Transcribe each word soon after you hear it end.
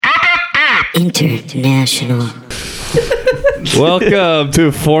International. Welcome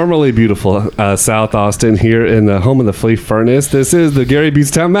to formerly beautiful South Austin, here in the home of the Flea Furnace. This is the Gary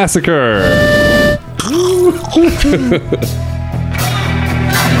Beestown Massacre.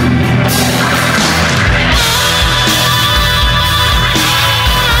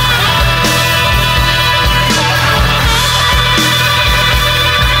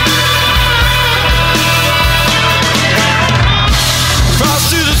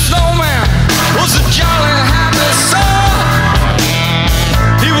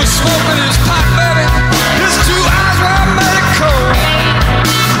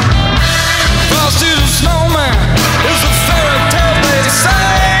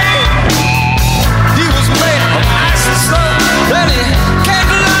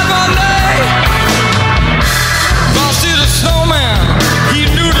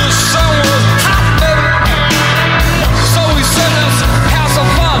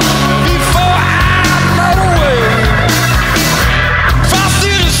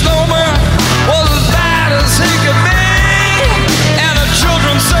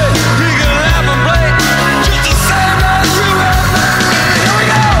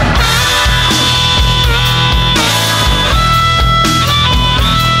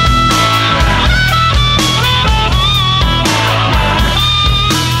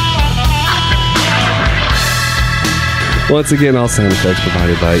 Once again, all sound effects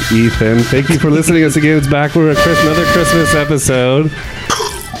provided by Ethan. Thank you for listening to us again. It's back. We're another Christmas episode.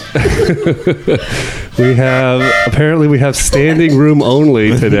 we have standing room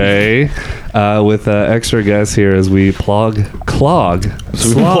only today with extra guests here as we slog as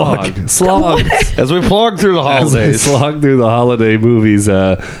we plug through the holidays. Slog through the holiday movies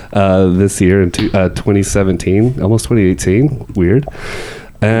this year in 2017, almost 2018. Weird.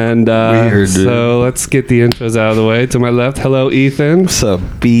 And so let's get the intros out of the way. To my left, hello, Ethan. What's up,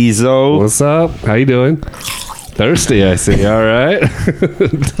 Beezo? What's up? How you doing? Thirsty, I see. All right.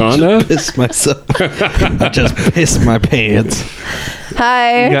 Donna? I just pissed myself. I just pissed my pants.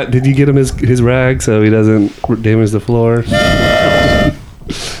 Hi. Did you get him his rag so he doesn't damage the floor?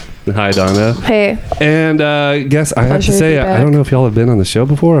 Hi, Donna. Hey. And guess I have to say, I don't know if y'all have been on the show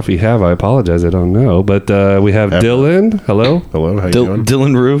before. If you have, I apologize. I don't know. But we have Dylan. Hello. Hello. How you doing?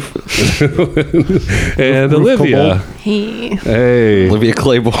 Dylan Roof. And Olivia. Hey. Olivia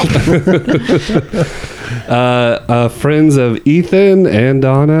Claybolt. Friends of Ethan and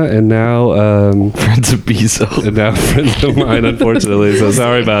Donna, and now friends of Beezo. And now friends of mine, unfortunately. So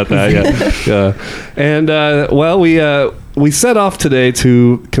sorry about that. Yeah. And we set off today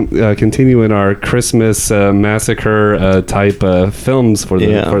to continue in our Christmas massacre type films for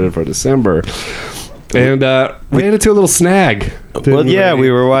December, and ran into a little snag. Well, yeah,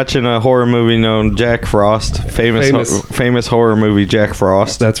 we were watching a horror movie known Jack Frost, famous horror movie Jack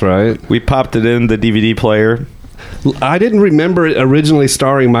Frost. That's right. We popped it in the DVD player. I didn't remember it originally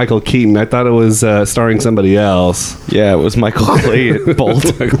starring Michael Keaton. I thought it was starring somebody else. Yeah, it was Michael Clayton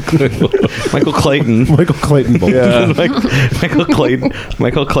Bolt. Michael Clayton Bolt. Yeah. Michael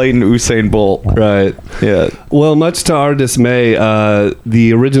Clayton Usain Bolt. Right. Yeah. Well, much to our dismay,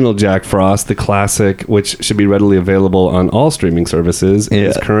 the original Jack Frost, the classic, which should be readily available on all streaming services,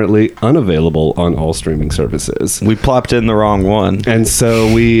 is currently unavailable on all streaming services. We plopped in the wrong one. And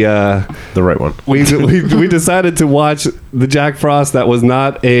so we... the right one. We decided to watch the Jack Frost that was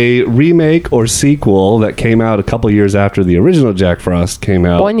not a remake or sequel that came out a couple years after the original Jack Frost came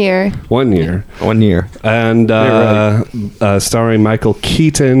out. 1 year. 1 year. And starring Michael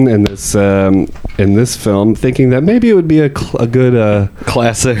Keaton in this film, thinking that maybe it would be a good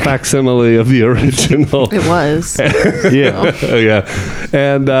classic facsimile of the original. It was. Yeah. Yeah.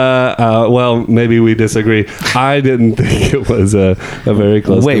 And well, maybe we disagree. I didn't think it was a very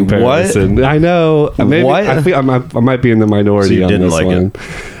close comparison. What? I know. Maybe what? I feel I might be in the minority so on this one.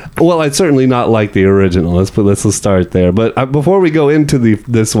 Well, I'd certainly not like the original. Let's start there. But before we go into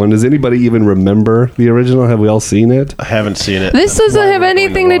this one, does anybody even remember the original? Have we all seen it? I haven't seen it. This doesn't have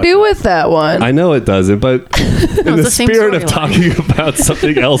anything to do with that one. I know it doesn't, but in the spirit of talking about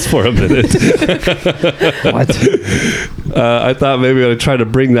something else for a minute, what? I thought maybe I'd try to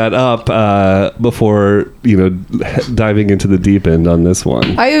bring that up before diving into the deep end on this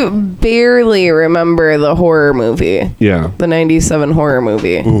one. I barely remember the horror movie. Yeah, the '97 horror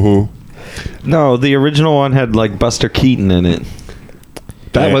movie. Mm-hmm. No, the original one had like Buster Keaton in it.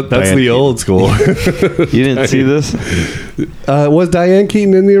 That's Diane the old school. You didn't see this? Was Diane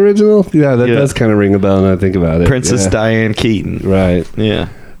Keaton in the original? Yeah, that does kind of ring a bell when I think about it. Princess Diane Keaton. Right. Yeah.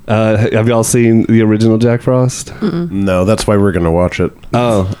 Have y'all seen the original Jack Frost? No, that's why we're gonna watch it.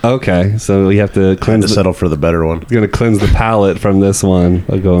 Oh, okay. So we have to Trying to settle for the better one. Going to cleanse the palate from this one.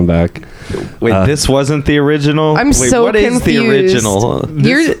 Going back. Wait, this wasn't the original? I'm so what confused. is the original?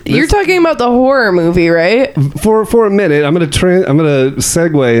 You're talking about the horror movie, right? For a minute, I'm gonna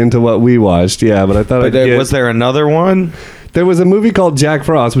segue into what we watched. Yeah, but I thought Was there another one? There was a movie called Jack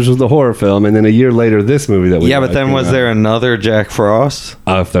Frost, which was the horror film, and then a year later, this movie that we Yeah, but then was there another Jack Frost?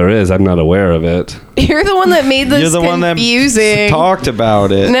 If there is, I'm not aware of it. You're the one that made this You're the one that confusing. talked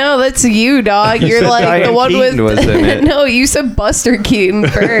about it. No, that's you, dog. You're said like Diane the one Keaton with. was in it. No, you said Buster Keaton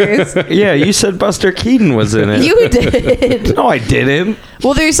first. Yeah, you said Buster Keaton was in it. You did. No, I didn't.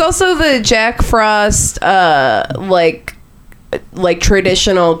 Well, there's also the Jack Frost, like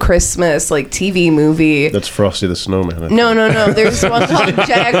traditional Christmas like TV movie. That's Frosty the Snowman. No. There's one called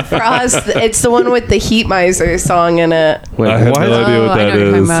Jack Frost. It's the one with the Heat Miser song in it. Wait, I have what? no idea what I know that what you're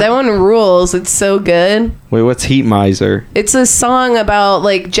talking is. about. That one rules. It's so good. Wait, what's Heat Miser? It's a song about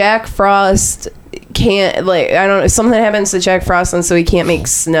like Jack Frost can't I don't know, something happens to Jack Frost and so he can't make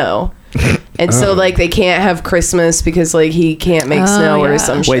snow. And so like they can't have Christmas because like he can't make snow or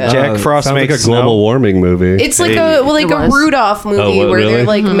some Wait, shit. Jack Frost sounds makes like a global snow? warming movie. It's like It a was. Rudolph movie Oh, what, where really? they're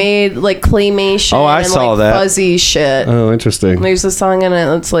like made like claymation Oh, I and saw like that. fuzzy shit. Oh, interesting. There's a song in it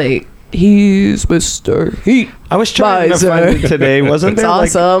that's like he's Mr. Heat. I was trying to Miser. find it today. Wasn't It's there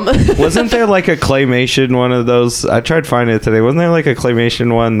awesome. wasn't there like a claymation one of those? I tried finding it today. Wasn't there like a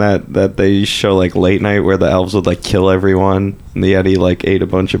claymation one that they show like late night where the elves would like kill everyone and the Yeti like ate a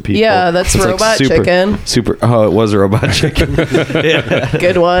bunch of people? Yeah, that's It's, like, Robot super- Chicken. Super. Oh, it was a Robot Chicken. Yeah.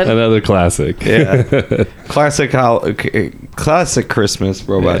 Good one. Another classic. Yeah. Classic Christmas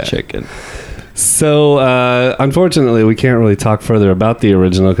Robot Yeah. Chicken. So, unfortunately, we can't really talk further about the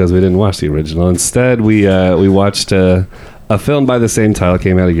original because we didn't watch the original. Instead, we watched a film by the same title,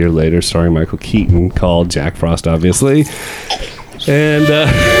 came out a year later, starring Michael Keaton, called Jack Frost, obviously. And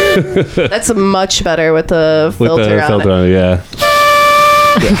That's much better with the filter on it. on it, yeah.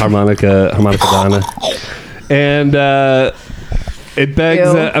 Yeah, harmonica Donna. And it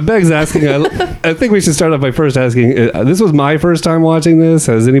begs asking. I think we should start off by first asking. This was my first time watching this.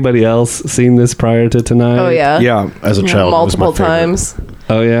 Has anybody else seen this prior to tonight? Oh yeah. Yeah. As a child, it was my Multiple favorite. times.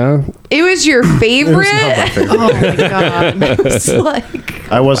 Oh yeah. It was your favorite? Oh my god. It's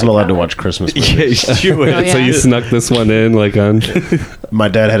like I wasn't allowed to watch Christmas movies. Yeah, he's Jewish. Oh, yeah. So you snuck this one in, like on. My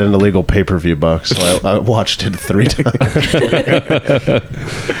dad had an illegal pay-per-view box, so I watched it 3 times.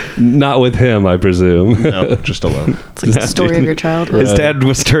 Not with him, I presume. No, just alone. It's like the story of your childhood. His dad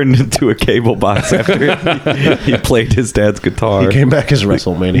was turned into a cable box after he played his dad's guitar. He came back as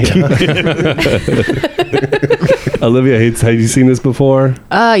WrestleMania. Olivia, have you seen this before?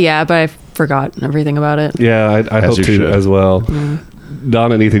 Yeah, but I forgot everything about it. Yeah, I hope you to should. as well.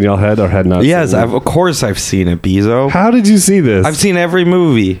 Don and Ethan, y'all had or had not Yes, seen it? of course I've seen it, Beezo. How did you see this? I've seen every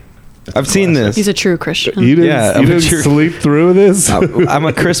movie. I've seen this. He's a true Christian. You didn't, Yeah, you I'm didn't sure- sleep through this? I'm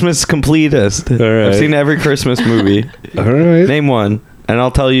a Christmas completist. right. I've seen every Christmas movie. All right. Name one, and I'll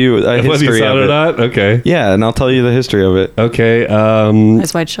tell you a Whether you history saw of it or it. not? Okay. Yeah, and I'll tell you the history of it. Okay.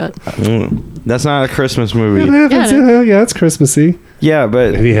 Eyes wide shut. That's not a Christmas It movie. happens. Yeah. Yeah, it's Christmassy. Yeah,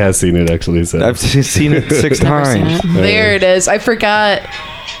 but He has seen it, actually. So. I've seen it 6 Never seen times. it. there it is. I forgot.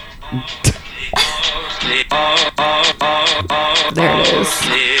 There it is.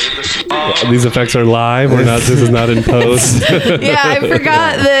 These effects are live. We're not. This is not in post. Yeah, I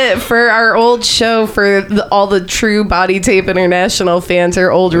forgot that for our old show for all the true Body Tape International fans,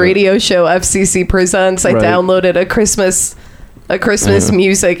 our old radio show FCC Presents, I Right. downloaded a Christmas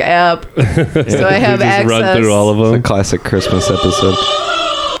music app, so I have We just access. run through all of It's a them. classic Christmas episode.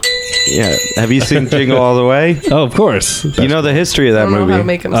 Yeah. Have you seen Jingle All the Way? Oh, of course. You know the history of I that don't know how to movie?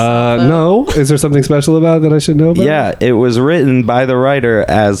 make them stop that. No. Is there something special about it that I should know about? Yeah, it was written by the writer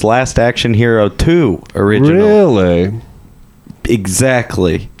as Last Action Hero 2 original. Really?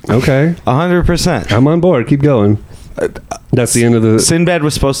 Exactly. Okay. 100%. I'm on board. Keep going. That's the end of the. Sinbad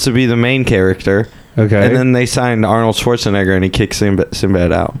was supposed to be the main character, Okay. and then they signed Arnold Schwarzenegger, and he kicked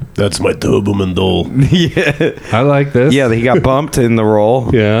Sinbad out. That's my Doberman doll. Yeah, I like this. yeah, he got bumped in the role.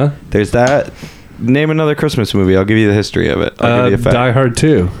 Yeah. There's that. Name another Christmas movie. I'll give you the history of it. I'll give you a fact. Die Hard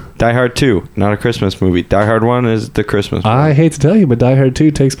 2. Die Hard 2, not a Christmas movie. Die Hard 1 is the Christmas movie. I hate to tell you, but Die Hard 2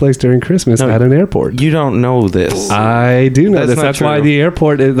 takes place during Christmas No, at an airport. You don't know this. I do know That's this. not That's why true. the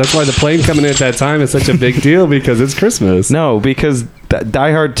airport. That's why the plane coming in at that time is such a big deal because it's Christmas. No, because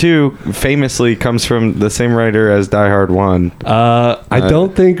Die Hard 2 famously comes from the same writer as Die Hard 1. I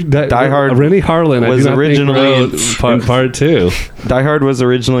don't think that Die Hard Rennie Harlan was originally part 2. Die Hard was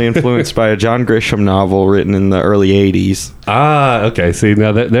originally influenced by a John Grisham novel written in the early 80s. Okay. See,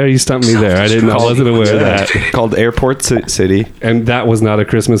 now there you stumped me there. I wasn't aware of that. Called Airport City. And that was not a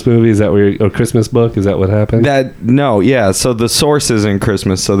Christmas movie? Is that where, or Christmas book? Is that what happened? Yeah. So the source is in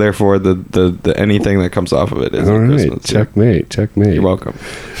Christmas, so therefore the anything that comes off of it is in Christmas. Checkmate. You're welcome.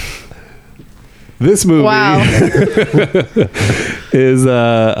 This movie is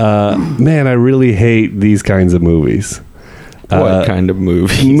man, I really hate these kinds of movies. What kind of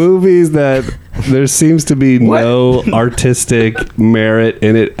movie? Movies that there seems to be no artistic merit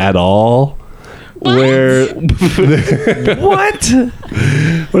in it at all. Where what?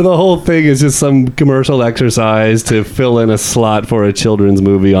 Where the whole thing is just some commercial exercise to fill in a slot for a children's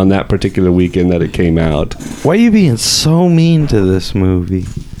movie on that particular weekend that it came out. Why are you being so mean to this movie?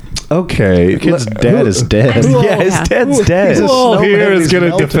 Okay, the kid's dad is dead. Yeah, his dad's dead. Who all here is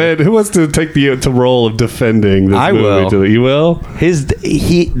going to defend? Who wants to take the role of defending this movie? Will. You will?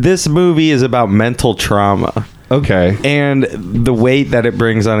 This movie is about mental trauma. Okay. And the weight that it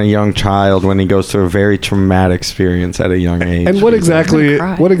brings on a young child when he goes through a very traumatic experience at a young age. And what exactly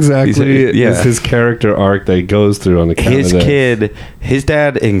is his character arc that he goes through on account of this? His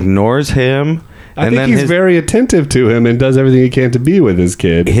dad ignores him. I think he's very attentive to him and does everything he can to be with his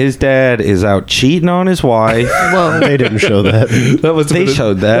kid. His dad is out cheating on his wife. Well, they didn't show that. They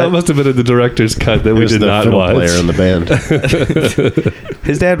showed that. That must have been in the director's cut that we did not watch. Player in the band.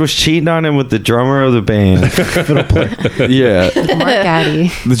 His dad was cheating on him with the drummer of the band. Fiddle player. Yeah. Mark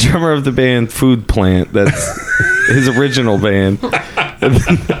Addy. The drummer of the band Food Plant. That's his original band.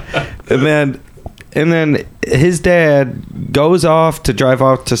 And then his dad goes off to drive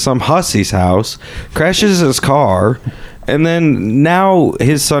off to some hussy's house, crashes his car, and then now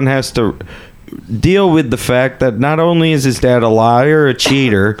his son has to deal with the fact that not only is his dad a liar, a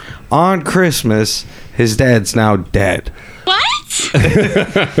cheater, on Christmas, his dad's now dead. What?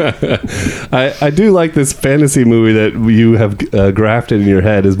 I do like this fantasy movie that you have grafted in your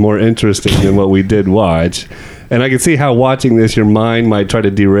head is more interesting than what we did watch. And I can see how watching this, your mind might try to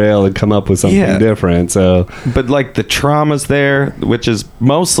derail and come up with something different. So, but like the trauma's there, which is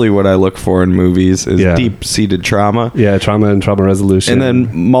mostly what I look for in movies, is deep-seated trauma. Yeah, trauma and trauma resolution. And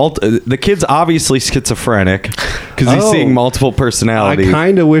then the kid's obviously schizophrenic because he's seeing multiple personalities. I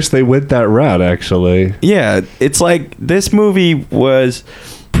kind of wish they went that route, actually. Yeah, it's like this movie was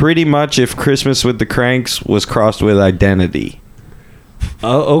pretty much if Christmas with the Cranks was crossed with Identity.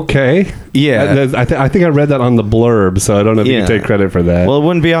 Oh, okay. Yeah. I think I read that on the blurb, so I don't know if you can take credit for that. Well, it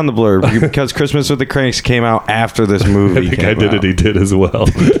wouldn't be on the blurb because Christmas with the Cranks came out after this movie. I think Identity did as well.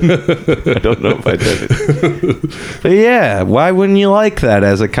 I don't know if I did it. But yeah, why wouldn't you like that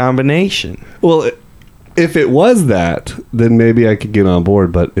as a combination? Well, if it was that, then maybe I could get on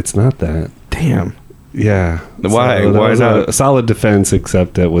board, but it's not that. Damn. Yeah. Why? So why not? A solid defense,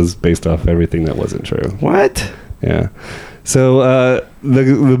 except it was based off everything that wasn't true. What? Yeah. So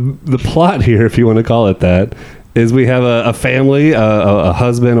the plot here, if you want to call it that, is we have a family, a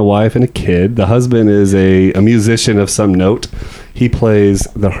husband, a wife, and a kid. The husband is a musician of some note. He plays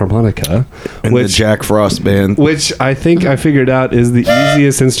the harmonica. In the Jack Frost band. Which I think I figured out is the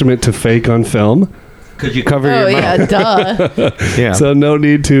easiest instrument to fake on film. Could you cover your mouth? Oh, yeah, duh. Yeah. So no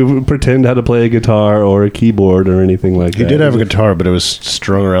need to pretend how to play a guitar or a keyboard or anything like that. He did have a guitar, but it was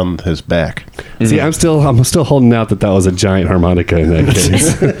strung around his back. See, I'm still holding out that was a giant harmonica in that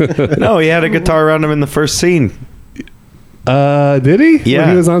case. No, he had a guitar around him in the first scene. Did he? Yeah. When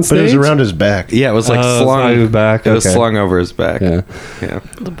he was on stage? But it was around his back. Yeah, it was like slung. His back. It was slung over his back. Yeah.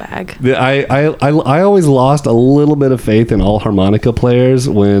 The bag. I always lost a little bit of faith in all harmonica players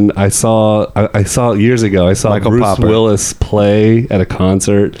when I saw years ago. I saw Michael Bruce Popper. Willis play at a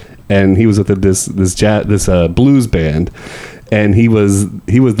concert, and he was with this blues band, and he was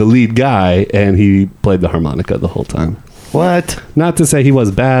the lead guy, and he played the harmonica the whole time. What? Not to say he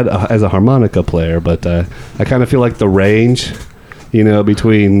was bad as a harmonica player, but I kind of feel like the range,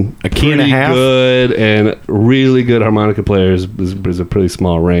 between a key and a pretty half good and really good harmonica players is a pretty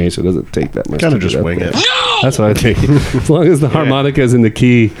small range. So it doesn't take that much. Kind of just wing it. That's what I think. As long as the harmonica is in the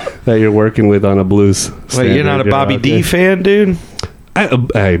key that you're working with on a blues. Wait, you're not a Bobby D fan, dude?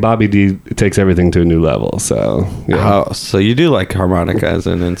 Hey, Bobby D takes everything to a new level. So yeah. Oh, so you do like harmonica as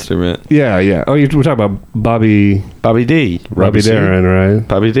an instrument? Yeah. Oh, we're talking about Bobby D, Robbie Darin, right?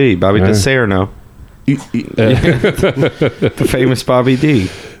 Bobby D, Bobby DiSerno. The famous Bobby D.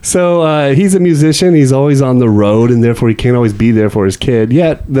 So he's a musician. He's always on the road, and therefore he can't always be there for his kid.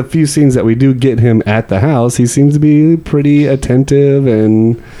 Yet the few scenes that we do get him at the house, he seems to be pretty attentive,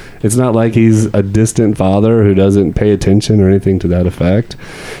 and it's not like he's a distant father who doesn't pay attention or anything to that effect.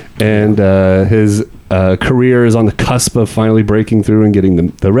 And his career is on the cusp of finally breaking through and getting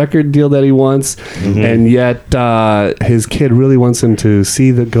the record deal that he wants. And yet his kid really wants him to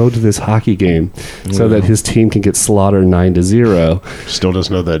go to this hockey game so that his team can get slaughtered 9-0. Still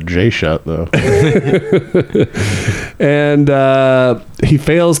doesn't know that J shot though. And he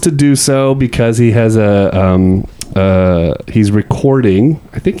fails to do so because he has he's recording.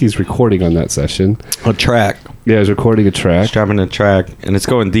 I think he's recording on that session. A track. Yeah, he's recording a track. He's dropping a track, and it's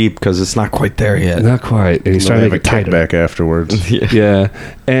going deep because it's not quite there yet. Not quite. And he's trying to make it tighter. Back afterwards. Yeah.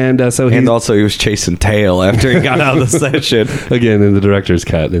 And so he... And also he was chasing tail after he got out of the session. Again, in the director's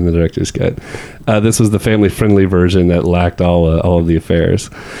cut. This was the family-friendly version that lacked all of the affairs.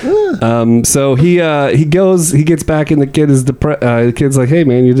 So he gets back, and the kid is the kid's like, "Hey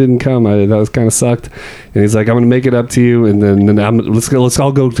man, you didn't come. That was kind of sucked." And he's like, "I'm gonna make it up to you, and then let's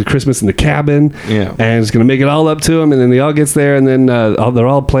all go to Christmas in the cabin." Yeah. And he's gonna make it all up to him, and then he all gets there, and then they're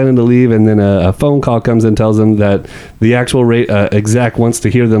all planning to leave, and then a phone call comes and tells them that the actual exec wants to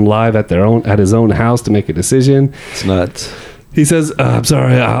hear them live at his own house to make a decision. It's nuts. He says, "I'm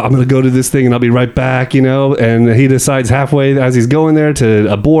sorry, I'm going to go to this thing and I'll be right back," and he decides halfway as he's going there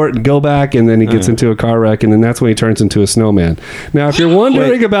to abort and go back, and then he gets into a car wreck, and then that's when he turns into a snowman. Now, if you're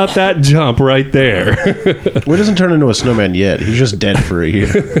wondering about that jump right there. Well, he doesn't turn into a snowman yet. He's just dead for a year.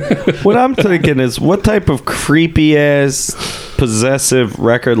 What I'm thinking is, what type of creepy-ass, possessive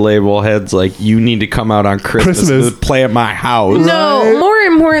record label heads like, you need to come out on Christmas to play at my house? No, more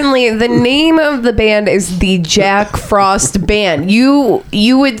importantly, the name of the band is the Jack Frost Band.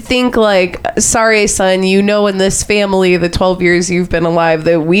 You would think like, sorry son, in this family, the 12 years you've been alive,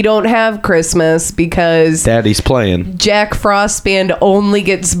 that we don't have Christmas because Daddy's playing. Jack Frost Band only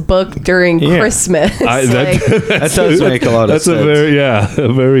gets booked during Christmas. That does make a lot of sense. That's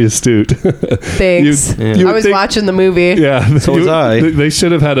very astute. Thanks. I was watching the movie. Yeah, so was I. They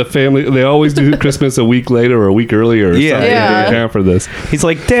should have had a family. They always do Christmas a week later or a week earlier. Or something to account for this. He's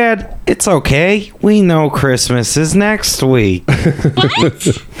like, "Dad, it's okay. We know Christmas is next week."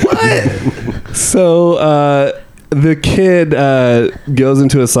 What? So the kid goes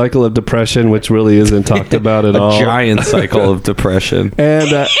into a cycle of depression, which really isn't talked about at all. A giant cycle of depression.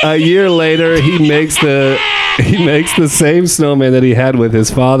 And a year later, he makes the same snowman that he had with his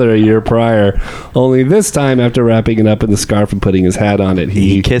father a year prior. Only this time, after wrapping it up in the scarf and putting his hat on it,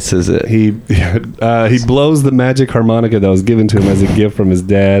 he kisses it. He blows the magic harmonica that was given to him as a gift from his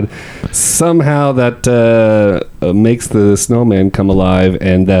dad. Somehow that makes the snowman come alive,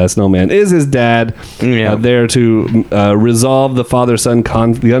 and the snowman is his dad. There to resolve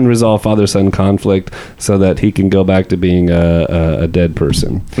the unresolved father-son conflict, so that he can go back to being a dead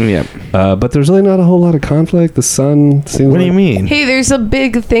person. But there's really not a whole lot of conflict. The son seems. What do you mean? Hey, there's a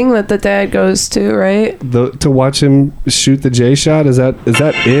big thing that the dad goes to, right? To watch him shoot the J shot. Is that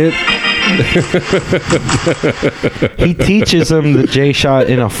it? He teaches him the J shot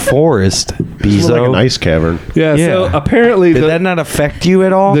in a forest. Beezo, like an ice cavern. Yeah. So apparently, did that not affect you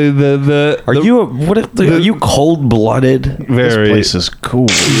at all? Are you cold blooded? Very. This place is cool.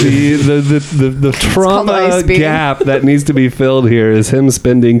 The trauma gap that needs to be filled here is him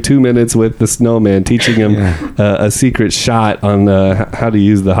spending 2 minutes with the snowman, teaching him a secret shot on how to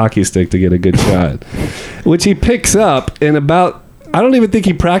use the hockey stick to get a good shot, which he picks up in about. I don't even think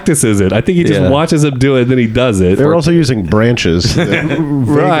he practices it. I think he just watches him do it, and then he does it. They're also using branches that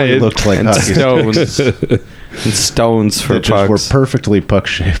right. looked like hockey stones. And stones for pucks. Were perfectly puck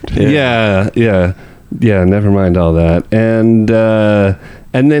shaped. Yeah. Never mind all that, and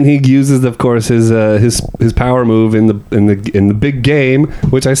then he uses, of course, his power move in the big game,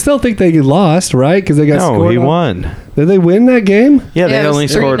 which I still think they lost, right? Because they got scored. No, he won. Did they win that game? Yeah, they only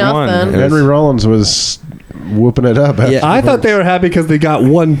scored 1. Henry Rollins was whooping it up. I thought they were happy because they got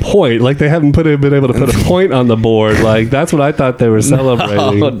 1 point. Like, they haven't been able to put a point on the board. Like, that's what I thought they were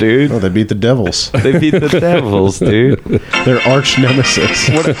celebrating. No, dude. Oh, they beat the Devils. They beat the Devils, dude. Their arch nemesis.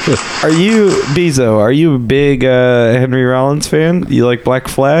 Are you, Beezo, are you a big Henry Rollins fan? You like Black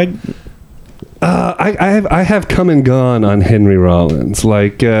Flag? I have come and gone on Henry Rollins.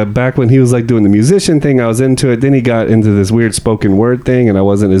 Like, back when he was like doing the musician thing, I was into it. Then he got into this weird spoken word thing, and I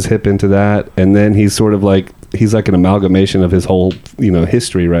wasn't as hip into that. And then he's sort of like, he's like an amalgamation of his whole,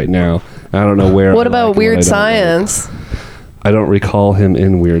 history right now. I don't know where. What about Weird Science? I don't recall him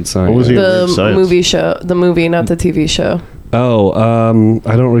in Weird Science. What was he in Weird Science? Movie show. The movie, not the TV show. Oh,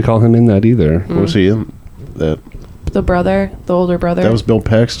 I don't recall him in that either. Was he in that? The brother, the older brother. That was Bill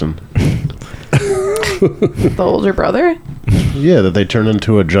Paxton. the older brother. Yeah, that they turned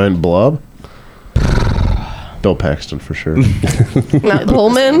into a giant blob. Bill Paxton for sure. Not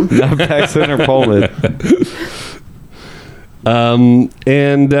Pullman. Not Paxton or Pullman.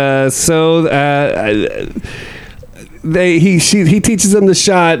 He teaches them the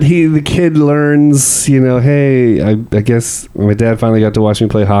shot. The kid learns, hey, I guess my dad finally got to watch me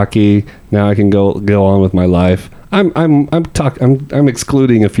play hockey. Now I can go on with my life. I'm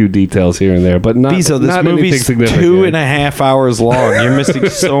excluding a few details here and there, but not. Beezo, this not movie's 2.5 hours long. You're missing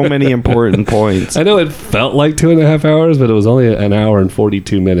so many important points. I know it felt like 2.5 hours, but it was only an hour and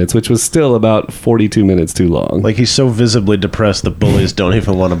 42 minutes, which was still about 42 minutes too long. Like, he's so visibly depressed the bullies don't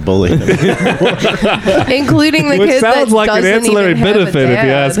even want to bully him. Including the Which kid that sounds like an doesn't ancillary even have a benefit, if you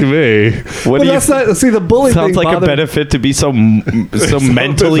dad. ask me. What But do you that's not, see, the bully Sounds thing like a bothered- benefit to be so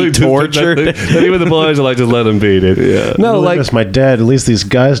mentally tortured. That even the boys are like, just let him beat it. Yeah. No, Really miss my dad. At least these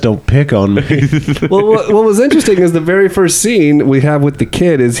guys don't pick on me. well, what was interesting is the very first scene we have with the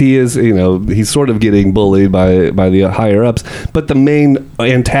kid is he's sort of getting bullied by the higher ups, but the main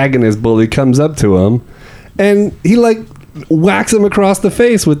antagonist bully comes up to him and he whacks him across the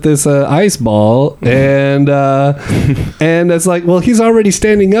face with this ice ball, and it's like, well, he's already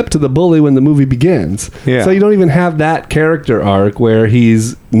standing up to the bully when the movie begins. Yeah. So you don't even have that character arc where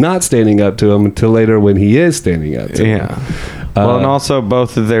he's not standing up to him until later when he is standing up to him. Yeah. Well, and also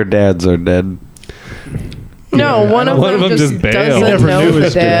both of their dads are dead. No, one of them just bailed. doesn't Never know knew the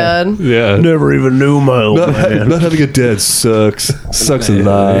his dad. dad. Yeah. Never even knew my old man. Not having a dad sucks. Sucks a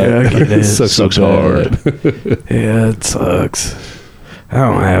lot. Yeah, sucks hard. Yeah, it sucks. I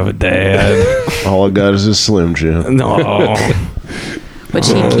don't have a dad. All I got is a Slim Jim. No. Which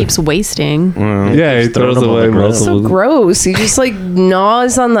he keeps wasting. Yeah, he Just throwing throws them on away the ground. most So of them. gross. He just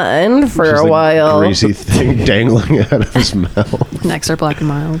gnaws on the end for Just a while. greasy thing dangling out of his mouth. Necks are black and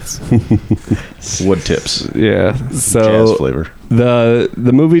milds. Wood tips. Yeah. Jazz So flavor. the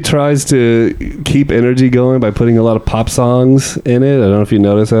movie tries to keep energy going by putting a lot of pop songs in it. I don't know if you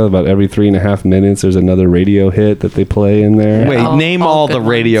noticed that. About every 3.5 minutes, there's another radio hit that they play in there. Wait, name all the good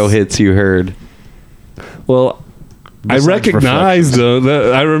radio ones. hits you heard. Well, Besides I recognized Reflections.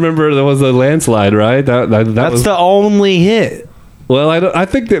 them. I remember there was a landslide, right? That That's was the only hit. well. I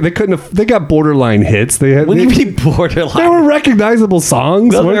think that they couldn't have. They got borderline hits. They had. What do you they, mean borderline? They were recognizable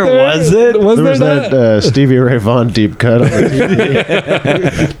songs. No, weren't there there wasn't. Was There was there that Stevie Ray Vaughan deep cut on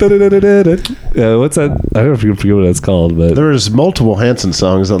the TV. Yeah, what's that? I don't forget what that's called, but There was multiple Hanson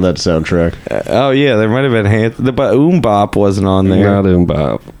songs on that soundtrack. Oh yeah, there might have been but Bop wasn't on there. not in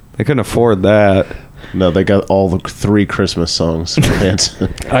Bob. They couldn't afford that. No, they got all the 3 Christmas songs from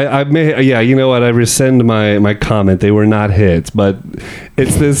Hanson. I may, yeah, you know what? I rescind my comment. They were not hits, but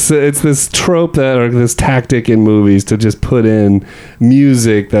it's this trope or this tactic in movies to just put in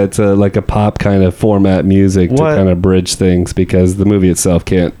music that's like a pop kind of format music to kind of bridge things because the movie itself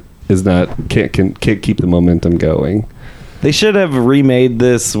can't keep the momentum going. They should have remade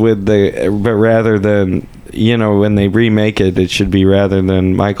this but rather than, when they remake it, it should be rather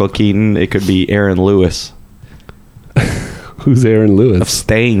than Michael Keaton, it could be Aaron Lewis Who's Aaron of Lewis?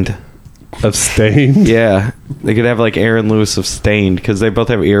 Stained. Of Stained? Yeah, they could have Aaron Lewis of Stained because they both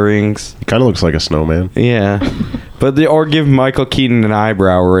have earrings. He kind of looks like a snowman. Yeah, or give Michael Keaton an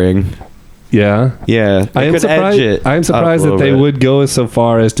eyebrow ring. Yeah. Yeah, I am surprised that they would go so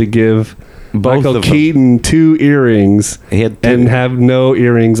far as to give Both Michael of them. Keaton 2 earrings He had and have no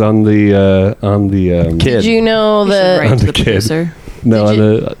earrings on the kid. Did you know You should that? write to the the kid. producer. no on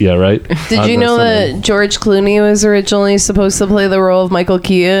the yeah right. Did On you the know something. that George Clooney was originally supposed to play the role of Michael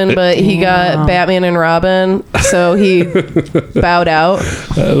Keaton, but he got Wow. Batman and Robin, so he bowed out.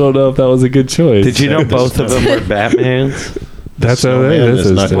 I don't know if that was a good choice. Did you know both of them were Batmans? That's how they Snowman this is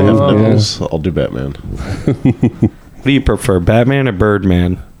is not too. going to have Yeah. nipples. I'll do Batman. What do you prefer, Batman or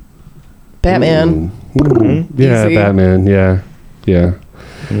Birdman? Batman. Yeah, Easy. Batman. Yeah.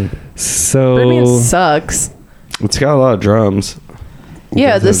 So Birdman sucks. It's got a lot of drums.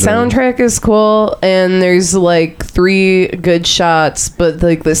 Yeah, the soundtrack is cool, and there's 3 good shots, but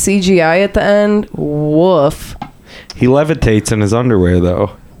the CGI at the end, woof, He levitates in his underwear,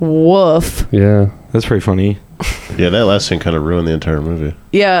 though. woof. yeah. That's pretty funny. Yeah, that last scene kind of ruined the entire movie.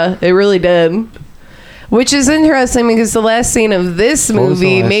 Yeah, it really did. Which is interesting because the last scene of this What was the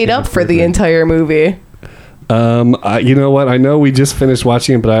movie last made scene up of for the Birdman? entire movie. You know what? I know we just finished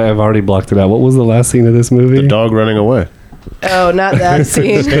watching it, but I've already blocked it out. What was the last scene of this movie? The dog running away. Oh, not that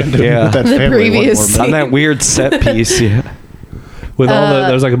scene. Yeah. That The family previous one more scene. On that weird set piece, yeah. With all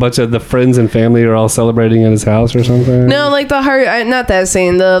there's like a bunch of the friends and family are all celebrating at his house or something. No, like the heart, not that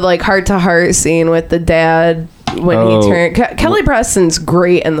scene, the like heart to heart scene with the dad when he turned. Kelly Preston's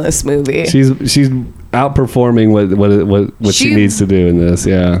great in this movie. She's outperforming what she needs to do in this.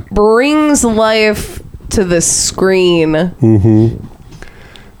 Yeah, brings life to the screen. Mm-hmm.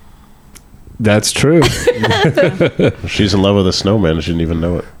 That's true. She's in love with a snowman. She didn't even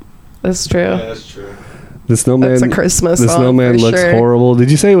know it. That's true. Yeah, that's true. The snowman. That's a Christmas The song snowman for looks sure. horrible.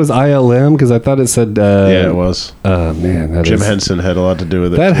 Did you say it was ILM? Because I thought it said. Yeah, it was. Oh man, Jim Henson had a lot to do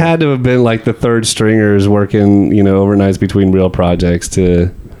with it. That had to have been like the third stringers working, overnights between real projects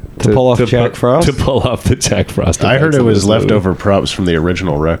to pull off Jack Frost? To pull off the Jack Frost. I heard effects it in was this movie. leftover props from the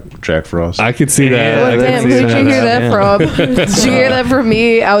original Jack Frost. I could see that. Well, damn, who'd you hear that from? Did you hear that from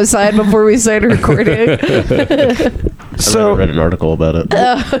me outside before we started recording? So I read an article about it.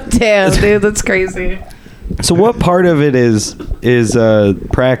 Oh, damn, dude, that's crazy. So what part of it is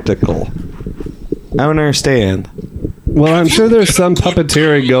practical? I don't understand. Well, I'm sure there's some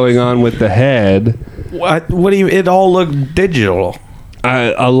puppeteering going on with the head. What do you? It all looked digital.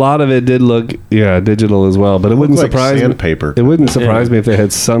 A lot of it did look, digital as well. But it wouldn't Looked like surprise sandpaper. me. It wouldn't surprise me if they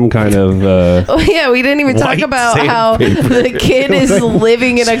had some kind of. Oh yeah, we didn't even talk White about how sandpaper. the kid is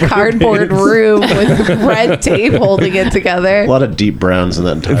living in a cardboard room with red tape holding it together. A lot of deep browns in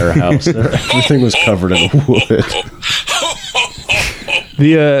that entire house. Everything was covered in wood.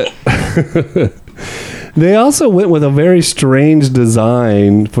 They also went with a very strange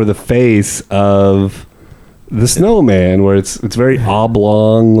design for the face of the snowman, where it's very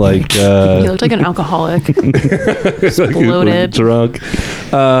oblong, like He looked like an alcoholic. Bloated. drunk.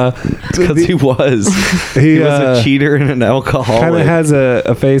 Because he was. He was a cheater and an alcoholic. Kind of has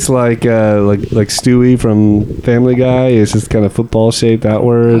a face like Stewie from Family Guy. It's just kind of football shaped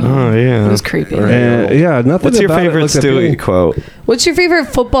outward. Oh yeah, It was creepy. Yeah, nothing. What's your about it favorite looked Stewie appealing. quote? What's your favorite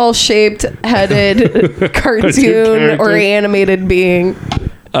football-shaped headed cartoon character? or animated being?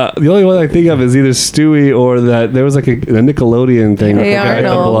 The only one I think of is either Stewie or that there was like a Nickelodeon thing. Hey I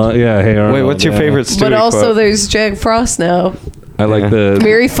forgot Arnold. Hey Arnold. Wait, what's your favorite Stewie But also quote? there's Jack Frost now. I like the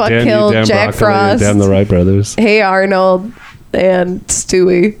Mary Fuck Damn You, Kill, Damn Jack Broccoli, and Frost. Damn the Wright Brothers. Hey Arnold and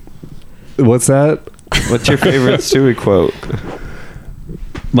Stewie. What's that? What's your favorite Stewie quote?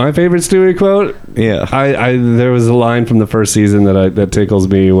 My favorite Stewie quote? Yeah. I there was a line from the first season that tickles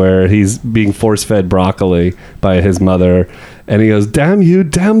me where he's being force fed broccoli by his mother, and he goes, "Damn you,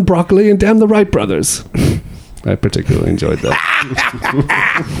 damn broccoli, and damn the Wright brothers." I particularly enjoyed that.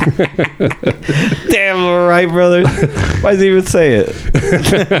 Damn the Wright brothers. Why does he even say it?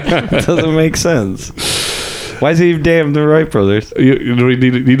 Doesn't make sense. Why is he damn the Wright brothers? Do we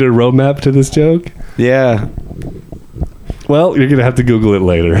need a roadmap to this joke? Yeah. Well, you're gonna have to Google it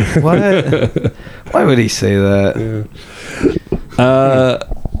later. What? Why would he say that?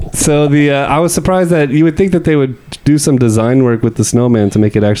 So I was surprised that you would think that they would do some design work with the snowman to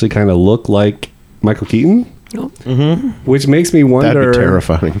make it actually kind of look like Michael Keaton. Nope. Mm-hmm. Which makes me wonder. That'd be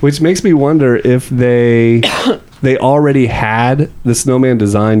terrifying. Which makes me wonder if they already had the snowman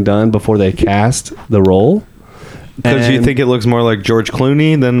design done before they cast the role. Because you And think it looks more like George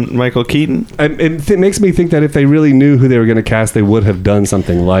Clooney than Michael Keaton? it makes me think that if they really knew who they were going to cast, they would have done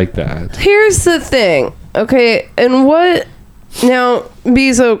something like that. Here's the thing. Okay, and what now,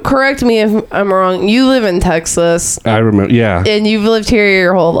 Beezo, correct me if I'm wrong. You live in Texas. I remember. Yeah. And you've lived here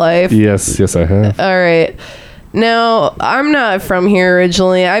your whole life. Yes, I have. All right. Now, I'm not from here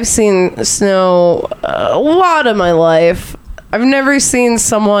originally. I've seen snow a lot of my life. I've never seen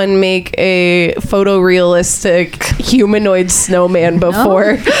someone make a photorealistic humanoid snowman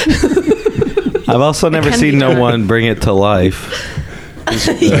before. I've also never can seen be no done. one bring it to life.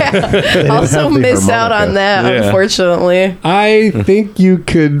 Yeah. Also have the missed out harmonica. on that, Yeah. unfortunately. I think you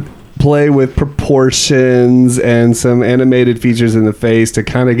could play with proportions and some animated features in the face to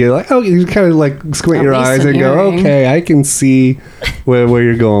kind of get like, you kind of like squint At your least eyes an and go, earring. okay, I can see where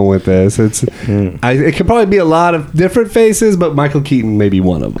you're going with this. It could probably be a lot of different faces, but Michael Keaton may be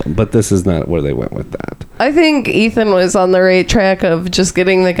one of them. But this is not where they went with that. I think Ethan was on the right track of just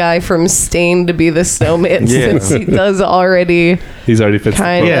getting the guy from Stain to be the snowman Yeah. since he does already. He's already fits the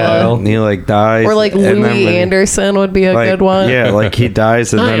Kinda. profile. And he like dies. Or like and then Louis when- Anderson would be a like, good one. Yeah, like he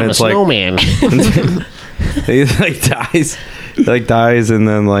dies and then it's like snowman. he like dies and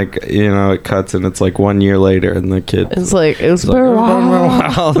then like it cuts and it's like 1 year later and the kid It's like, it's like, been a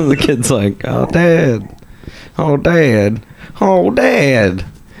while. and the kid's like, oh dad, and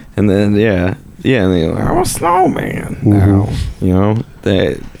then and then like, I'm a snowman now,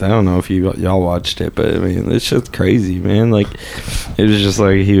 I don't know if y'all watched it, but I mean, it's just crazy, man. Like, it was just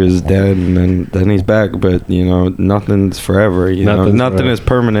like he was dead and then he's back, but you know, nothing's forever. Nothing is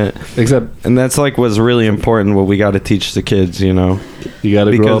permanent. And that's like what's really important. What we got to teach the kids, you know. You got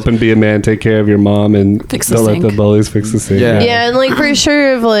to grow up and be a man, take care of your mom, and don't let the bullies fix the sink. Yeah, and like for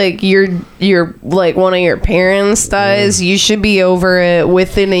sure, if like you're like one of your parents dies, you should be over it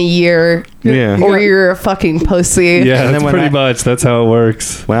within a year. Yeah. Or you're a fucking pussy. Yeah, and that's pretty much. That's how it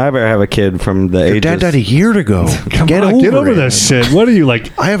works. When I ever have a kid from the Your ages... dad died a year ago. Get over this shit. What are you,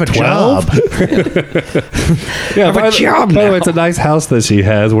 like, I have a 12? job. Yeah, by the way, it's a nice house that she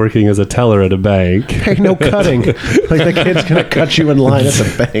has working as a teller at a bank. Hey, no cutting. Like the kid's going to cut you in line at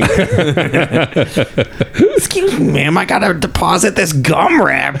the bank. Excuse me, ma'am, I got to deposit this gum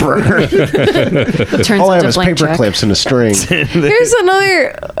wrapper. All I have is paper clips and a string. Here's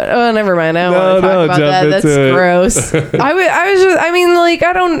another... Oh, never mind. I don't want to talk about that. That's gross. I mean, like,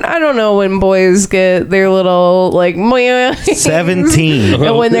 I don't know when boys get their little, like, 17.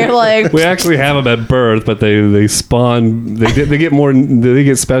 And when they're like... We actually have them at birth, but they spawn... They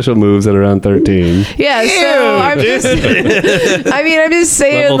get special moves at around 13. Yeah, so I'm just... I'm just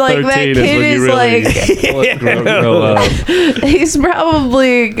saying, Level like, that kid is really grow up. He's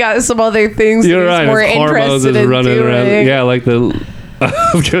probably got some other things You're that he's right. more His hormones interested is in running doing. around. Yeah, like the...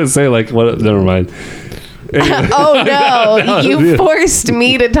 I was going to say, like, what... Never mind. Oh no, you forced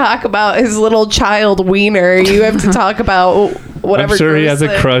me to talk about his little child wiener. You have to talk about whatever. I'm sure he has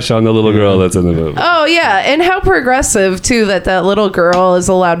a crush on the little girl that's in the movie. Oh yeah, and how progressive too that little girl is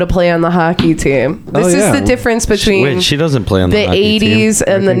allowed to play on the hockey team. This is the difference between Wait, she doesn't play on the hockey 80s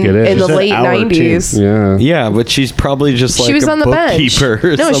team. and the late 90s. Yeah, yeah, but she's probably just like she was on the bench.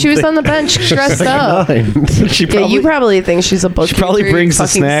 No, she was on the bench dressed up. Yeah, you probably think she's a bookkeeper. She probably brings the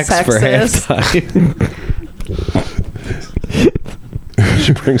snacks for halftime.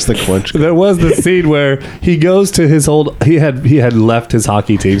 She brings the quench. There was the scene where he goes to his old... He had left his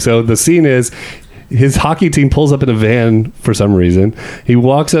hockey team. So the scene is... His hockey team pulls up in a van for some reason. He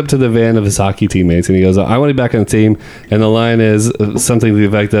walks up to the van of his hockey teammates and he goes, I want to be back on the team. And the line is something to the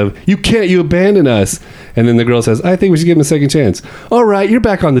effect of, you abandon us. And then the girl says, I think we should give him a second chance. All right, you're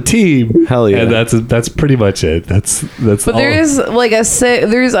back on the team. Hell yeah. And that's pretty much it. That's But all. there is like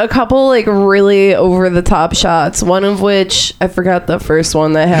there's a couple like really over the top shots. One of which I forgot the first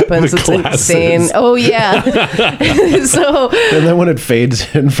one that happens. It's insane. Oh yeah. So and then when it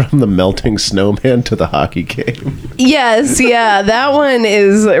fades in from the melting snowman to the hockey game. Yes, yeah, that one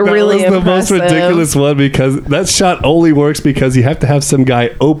is really the impressive. most ridiculous one because that shot only works because you have to have some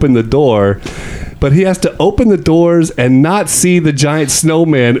guy open the door. But he has to open the doors and not see the giant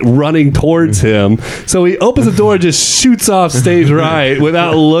snowman running towards him. So he opens the door and just shoots off stage right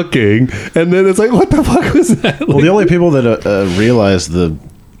without looking. And then it's like, what the fuck was that? Well, the only people that realized the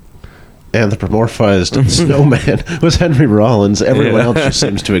anthropomorphized snowman was Henry Rollins. Everyone else just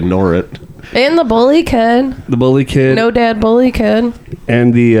seems to ignore it. And the bully kid. The bully kid. No dad bully kid.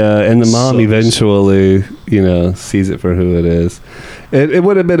 And the mom eventually, sees it for who it is. It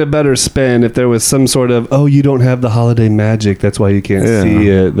would have been a better spin if there was some sort of, you don't have the holiday magic, that's why you can't see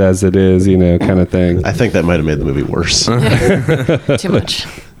it as it is, kind of thing. I think that might have made the movie worse. Too much.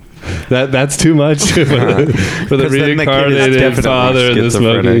 That's too much for the reincarnated father in this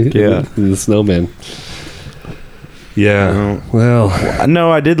movie. Yeah, the snowman. Yeah. Well,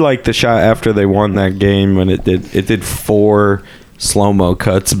 no, I did like the shot after they won that game when it did 4 slow-mo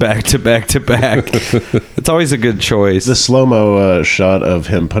cuts back to back to back. It's always a good choice. The slow-mo shot of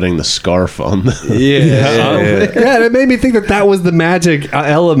him putting the scarf on the... Yeah, it made me think that was the magic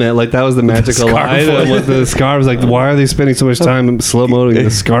element. Like, that was the magical item with the scarves. Like, why are they spending so much time slow-moing the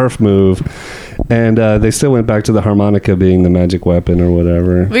scarf move? And they still went back to the harmonica being the magic weapon or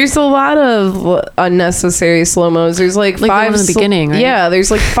whatever. There's a lot of unnecessary slow-mos. There's like 5 in the beginning, right? Yeah, there's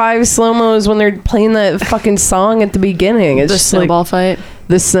like 5 slow-mos when they're playing that fucking song at the beginning. It's The just snowball fight.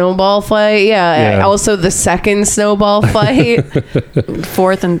 The snowball fight, yeah. Also the second snowball fight.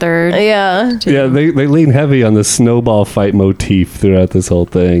 4th and 3rd. Yeah. Yeah, they lean heavy on the snowball fight motif throughout this whole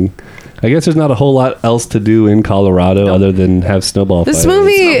thing. I guess there's not a whole lot else to do in Colorado other than have snowball fights. This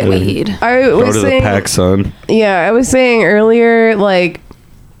movie, weed. I was Go to saying, the pack, son. Yeah, I was saying earlier, like,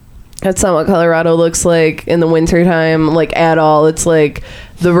 that's not what Colorado looks like in the wintertime, like, at all. It's like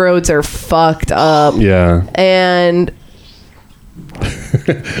the roads are fucked up. Yeah. And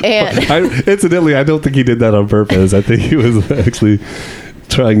incidentally, I don't think he did that on purpose. I think he was actually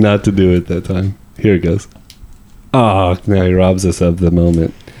trying not to do it that time. Here it goes. Oh, now he robs us of the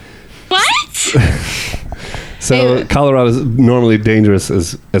moment. What? So Colorado is normally dangerous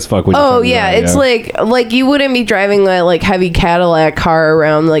as fuck. When Oh you're trying to yeah, drive, it's like you wouldn't be driving that like heavy Cadillac car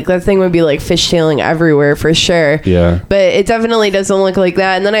around. Like that thing would be like fishtailing everywhere for sure. Yeah. But it definitely doesn't look like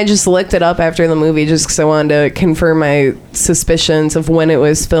that. And then I just looked it up after the movie just because I wanted to confirm my suspicions of when it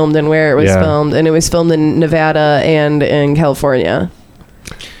was filmed and where it was filmed. And it was filmed in Nevada and in California.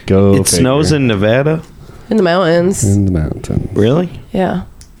 Go. It snows in Nevada? In the mountains. In the mountains. Really? Yeah.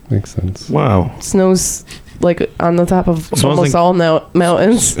 Makes sense. Wow. It snows like on the top of Snows almost in- all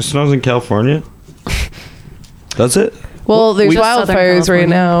mountains. It snows in California? Does it? Well, there's Southern wildfires right California.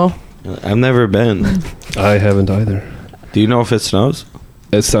 now. I've never been. I haven't either. Do you know if it snows?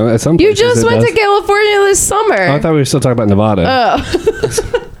 At some You places just it went does. to California this summer. Oh, I thought we were still talking about Nevada.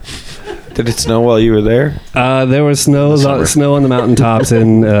 Oh. Did it snow while you were there? There was snow on the mountaintops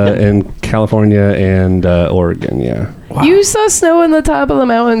in California and Oregon. Yeah. Wow. You saw snow in the top of the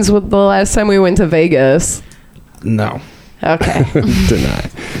mountains with the last time we went to Vegas. No. Okay. Deny.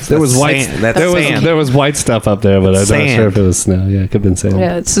 There was white. Sand. That's sand. There was white stuff up there, but I'm not Sand. sure if it was snow. Yeah, it could have been sand.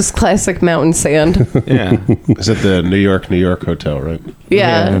 Yeah, it's just classic mountain sand. Yeah. Is it the New York hotel, right?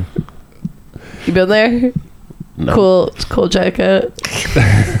 Yeah. You been there? No. Cool jacket.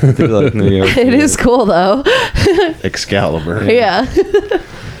 Do like New York. It is cool though. Excalibur. Yeah.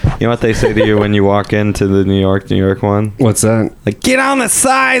 You know what they say to you when you walk into the New York one? What's that? Like, get on the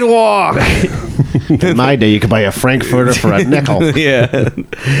sidewalk! In my day, you could buy a Frankfurter for a nickel. Yeah.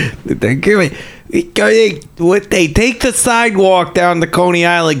 They take the sidewalk down to Coney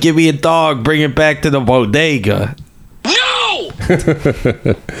Island, give me a dog, bring it back to the bodega.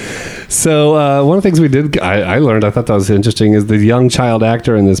 So one of the things we did, I learned, I thought that was interesting, is the young child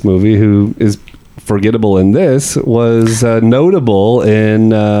actor in this movie who is forgettable in this was notable in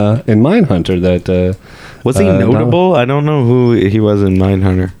Mindhunter. That Was he notable? I don't know who he was in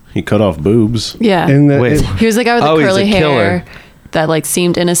Mindhunter. He cut off boobs. Yeah. Wait. He was the guy with the Oh, he's curly a hair killer. that like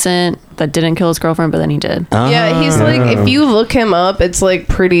seemed innocent, that didn't kill his girlfriend, but then he did. Yeah, he's like, if you look him up, it's like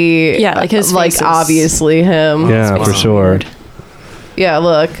pretty. Yeah, like his like face is- obviously him. Yeah, His for face is sure. weird. Yeah,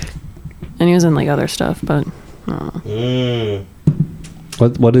 look. And he was in like other stuff, but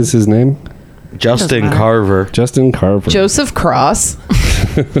What is his name? Justin matter. Carver. Justin Carver. Joseph Cross.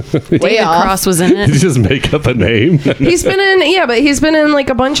 David off. Cross was in Did you it. just make up a name? He's been in like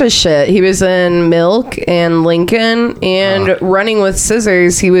a bunch of shit. He was in Milk and Lincoln and Running with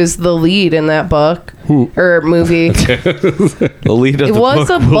Scissors. He was the lead in that book or movie. The lead of It the was book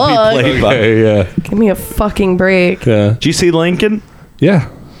a will be book. played by- Okay, yeah. Give me a fucking break. Yeah. Did you see Lincoln? Yeah.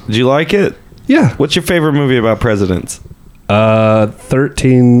 Did you like it? Yeah. What's your favorite movie about presidents?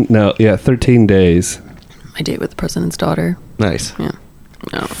 13 days. My Date with the President's Daughter. Nice. Yeah.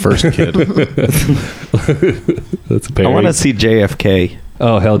 No. First kid. That's a I parody. want to see JFK.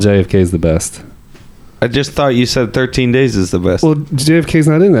 Oh, hell, JFK is the best. I just thought you said 13 Days is the best. Well, JFK's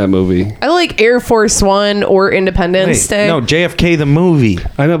not in that movie. I like Air Force One or Independence Day. no, JFK the movie.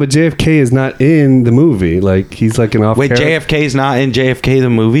 I know, but JFK is not in the movie. Like, he's like an off Wait, JFK's not in JFK the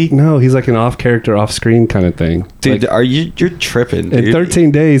movie? No, he's like an off character, off screen kind of thing. Dude, Like, you're tripping. in dude.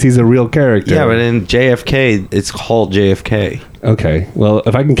 13 days, he's a real character. Yeah, but in JFK, it's called JFK. Okay, well,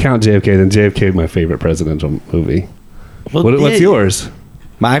 if I can count JFK, then JFK is my favorite presidential movie. Well, What's yours?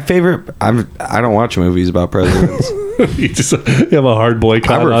 My favorite. I don't watch movies about presidents. You have a hard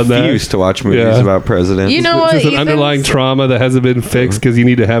boycott I on that. refuse to watch movies Yeah. about presidents. You know It's what? just an Ethan's- underlying trauma that hasn't been fixed because you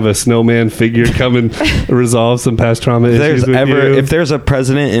need to have a snowman figure come and resolve some past trauma issues with you. If there's a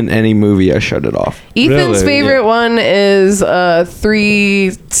president in any movie, I shut it off. Ethan's Really? favorite one is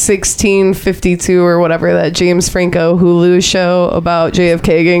 3/16/52 or whatever, that James Franco Hulu show about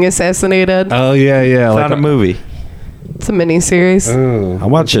JFK getting assassinated. Oh yeah, yeah. It's like not a movie. It's a miniseries. I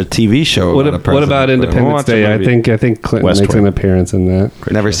watch a TV show. What, about a what president, about but I won't Independence watch a Day? I movie. think Clinton makes Westworld. an appearance in that.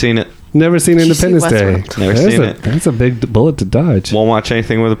 Never seen it. Never seen Did you see Independence Day. Westworld? Never That's seen a, it. That's a big bullet to dodge. Won't watch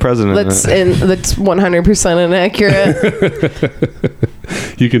anything with a president. That's in it. that's 100% inaccurate.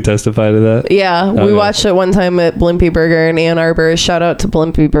 You can testify to that. Yeah, we Okay. watched it one time at Blimpie Burger in Ann Arbor. Shout out to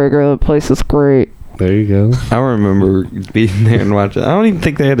Blimpie Burger. The place is great. There you go. I remember being there and watching. I don't even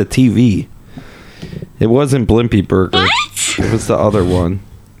think they had a TV. It wasn't Blimpie Burger. What? It was the other one.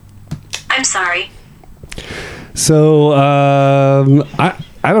 I'm sorry. So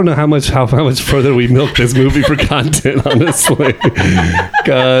I I don't know how much further we milk this movie for content, honestly,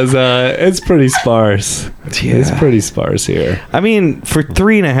 because it's pretty sparse. Yeah. It's pretty sparse here. I mean, for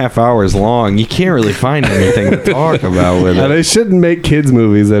 3.5 hours long, you can't really find anything to talk about with And it. they shouldn't make kids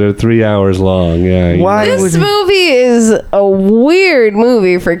movies that are 3 hours long. Yeah. Why This would movie is a weird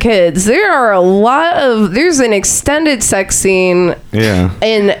movie for kids. There's an extended sex scene Yeah.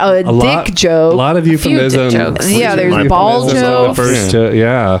 and a dick joke. A lot of Few dick euphemisms. jokes. Yeah, there's My ball Euphemisms on the jokes. first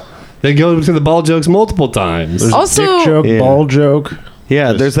yeah. They go to the ball jokes multiple times. There's Also- a dick joke, Yeah. ball joke.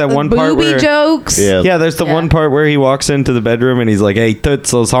 Yeah, there's that one part Booby where... jokes. Yeah, there's the one part where he walks into the bedroom and he's like, "Hey,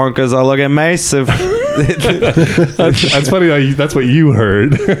 toots, those honkers are looking massive." That's funny. That's what you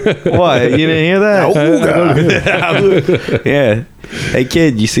heard. What? You didn't hear that? Yeah. Hey,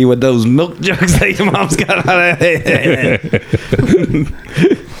 kid, you see what those milk jugs that your mom's got on it?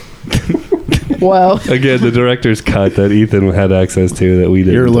 Wow. Again, the director's cut that Ethan had access to that we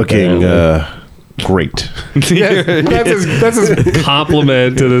didn't. You're looking apparently. great. Yeah, that's his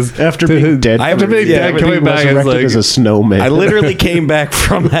compliment to this. After to being his- dead, after being dead, coming back is like as a snowman. I literally came back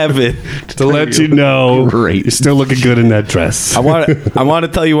from heaven to let you know Great. you're still looking good in that dress. I want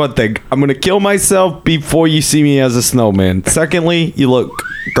to tell you one thing. I'm going to kill myself before you see me as a snowman. Secondly, you look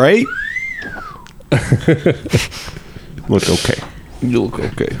great. look okay. You look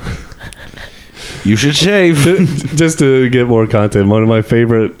okay. You should shave. Just to get more content, one of my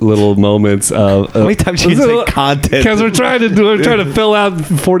favorite little moments of How many times you say content? because we're trying to fill out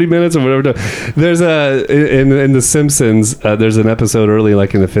 40 minutes or whatever. There's in The Simpsons. There's an episode early,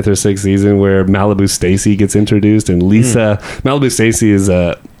 like in the 5th or 6th season, where Malibu Stacy gets introduced, and Lisa Malibu Stacy is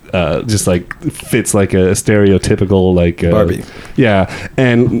just like fits like a stereotypical like Barbie. Yeah,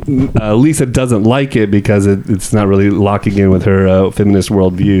 and Lisa doesn't like it because it's not really locking in with her feminist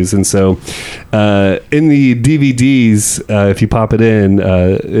worldviews, and so in the DVDs, if you pop it in,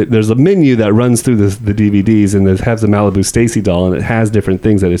 there's a menu that runs through the DVDs, and it has the Malibu Stacy doll, and it has different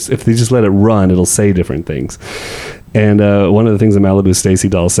things that if they just let it run, it'll say different things. And one of the things the Malibu Stacy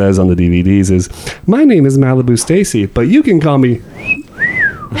doll says on the DVDs is, "My name is Malibu Stacy, but you can call me."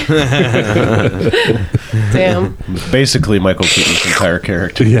 Damn. Basically, Michael Keaton's entire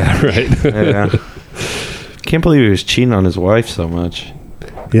character. Yeah, right. Yeah. Can't believe he was cheating on his wife so much.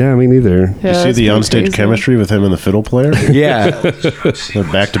 Yeah, me neither. Yeah, You see that's the pretty onstage crazy. chemistry with him and the fiddle player? Yeah.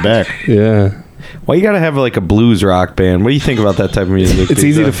 They're back to back. Yeah. Well, you got to have like a blues rock band. What do you think about that type of music? It's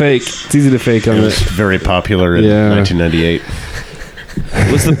easy to fake. It's easy to fake on It was it. very popular in Yeah. 1998.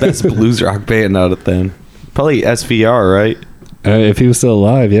 What's the best blues rock band out of then? Probably SVR, right? If he was still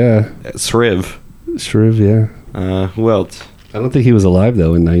alive, yeah. Sriv. Shriv, yeah. Who else? I don't think he was alive,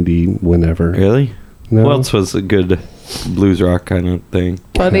 though, in 90 whenever. Really? No? Who else was a good blues rock kind of thing?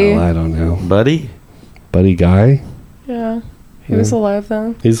 Buddy. Hell, I don't know. Buddy? Buddy Guy? Yeah. He was alive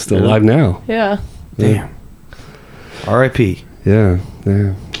then. He's still Yeah. alive now. Yeah. Damn. R.I.P. Yeah,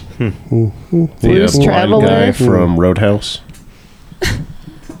 yeah. The Blues blind Traveler. guy from Roadhouse.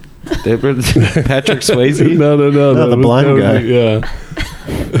 Patrick Swayze? No, No, the was- blind was- guy. Yeah.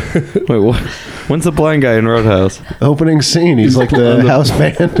 Wait, what? When's the blind guy in Roadhouse? Opening scene. He's like the house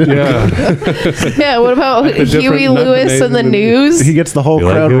band. Yeah. Yeah, what about Huey not the Lewis names and the of the- news? He gets the whole You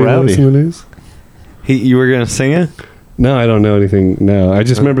like crowd Huey rowdy. Lewis in the news? You were gonna sing it? No, I don't know anything. No, I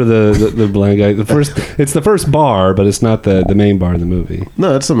just remember the blind guy. It's the first bar, but it's not the main bar in the movie.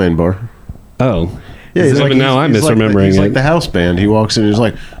 No, that's the main bar. Oh, Yeah, Is it- but now I'm misremembering he's it. like the house band. He walks in and he's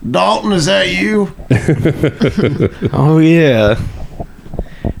like, Dalton, is that you? Oh yeah.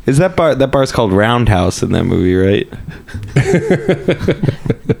 Is that bar? That bar's called Roundhouse in that movie, right?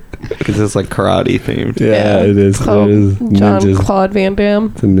 Because it's like karate themed. yeah, it is. It's called It is John ninjas. Claude Van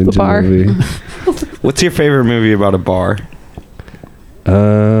Damme. It's a ninja The bar. movie. What's your favorite movie about a bar?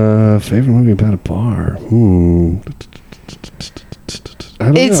 Favorite movie about a bar. I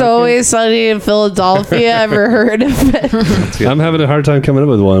don't It's know. Always Sunny in Philadelphia. Ever heard of it? I'm having a hard time coming up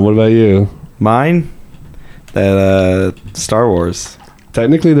with one. What about you? Mine? That Star Wars.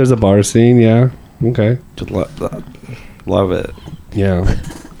 Technically, there's a bar scene. Yeah. Okay. Just love it. Yeah.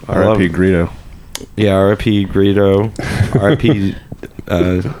 R.I.P. Greedo. Yeah, R.I.P. Greedo. R.I.P.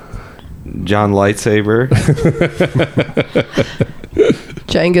 John Lightsaber.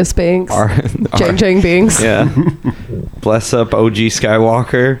 Genghis Banks. R- Jang Banks. Yeah. Bless up OG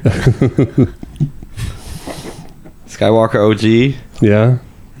Skywalker. Skywalker OG. Yeah.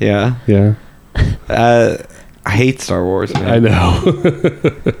 Yeah. Yeah. I hate Star Wars, man. I know.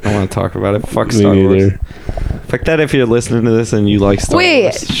 I want to talk about it. Fuck Me Star Wars. neither. Fuck that if you're listening to this and you like Star Wait,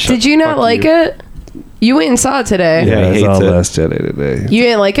 Wars. did you not like it? You went and saw it today. Yeah, I he saw hates it. Last Jedi today. You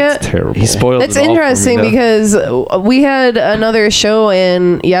didn't like it? Terrible. He spoiled That's it all for me, interesting though. because we had another show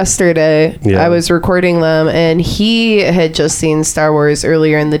in yesterday. Yeah. I was recording them, and he had just seen Star Wars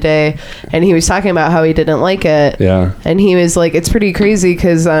earlier in the day, and he was talking about how he didn't like it. Yeah. And he was like, it's pretty crazy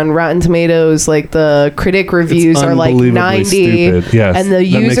because on Rotten Tomatoes, like the critic reviews are like unbelievably 90, stupid. Yes, and the that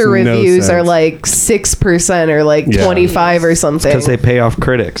user makes no reviews are sense. like 6% or like Yeah. 25 or something. Because they pay off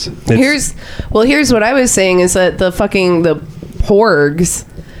critics. Here's what I was saying is that the porgs,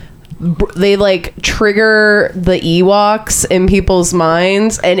 they like trigger the Ewoks in people's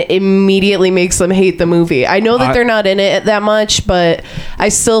minds and immediately makes them hate the movie. I know that they're not in it that much, but I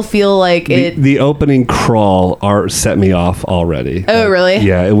still feel like The opening crawl set me off already. Oh, really?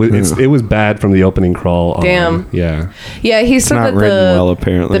 Yeah, it was bad from the opening crawl on. Damn. Yeah. Yeah, he said not that written well,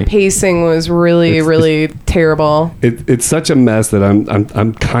 apparently. the pacing was really, really terrible. It's such a mess that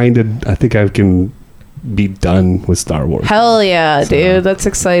I'm kind of, I think I can be done with Star Wars. Hell yeah, dude. That's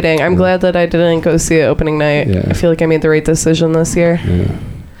exciting. I'm glad that I didn't go see it opening night. Yeah. I feel like I made the right decision this year. Yeah.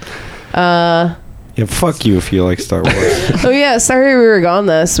 Yeah, fuck you if you like Star Wars. Oh yeah, sorry we were gone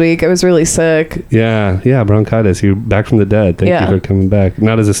this week. I was really sick. Yeah, bronchitis. You're back from the dead. Thank Yeah. you for coming back.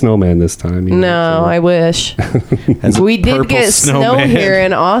 Not as a snowman this time. No, I wish. As a We did purple get snow snowman. here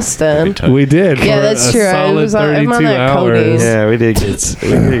in Austin. We did. Yeah, for that's a true. I solid was on- I'm on 32 that hours. Cody's. Yeah, we did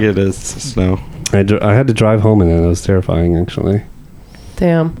get a snow. I had to drive home in it. It was terrifying, actually.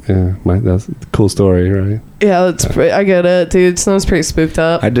 Damn. Yeah, that's a cool story, right? Yeah, I get it, dude. Snow's pretty spooked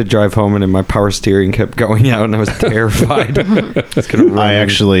up. I had to drive home and my power steering kept going out and I was terrified. It's gonna run I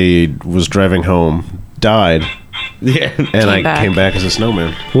actually was driving home, died, yeah. and I back. came back as a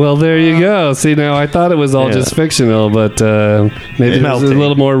snowman. Well, there you go. See, now I thought it was all Yeah. just fictional, but maybe it was a melting.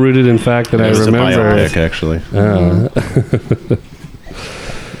 little more rooted in fact than I It was a remember. biopic, actually.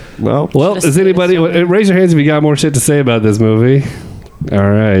 Well, Just is anybody raise your hands if you got more shit to say about this movie? All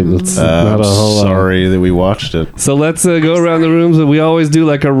right, let's not a whole lot. Sorry that we watched it. So let's go around the rooms. We always do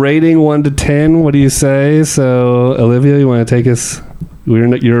like a rating 1 to 10. What do you say? So Olivia, you want to take us?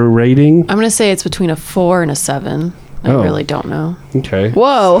 Your rating? I'm gonna say it's between a 4 and a 7. I Oh. really don't know. Okay,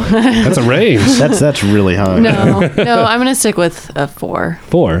 Whoa. that's a range. That's really high. No, I'm gonna stick with a 4.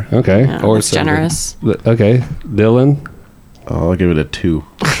 4. Okay, Yeah, Or it's 7. generous. okay. Dylan, I'll give it a 2.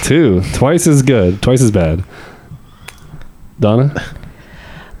 2. Twice as good. Twice as bad. Donna.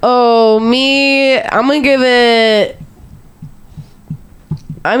 Oh, me. I'm gonna give it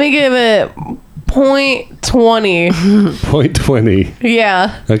 0.20. 0.20.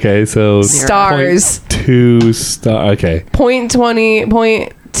 Yeah. Okay, so Stars. 0.2 star. Okay.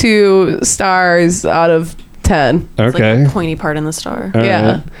 0.2 stars out of 10. It's Okay. like the pointy part in the star. All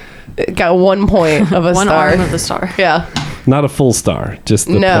Yeah. right. It got 1 point of a One star. arm of the star. Yeah. Not a full star. Just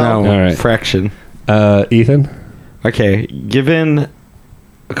the No. No, All right. fraction. Ethan. Okay, given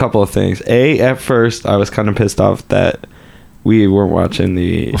a couple of things. At first, I was kind of pissed off that we weren't watching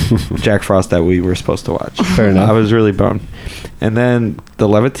the Jack Frost that we were supposed to watch. Fair enough. I was really bummed. And then the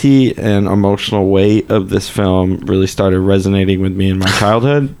levity and emotional weight of this film really started resonating with me in my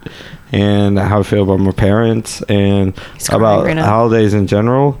childhood and how I feel about my parents and He's crying about right now. holidays in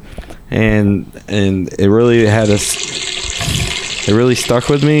general. And it really it really stuck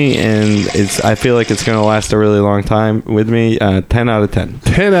with me, and I feel like it's going to last a really long time with me. 10 out of 10.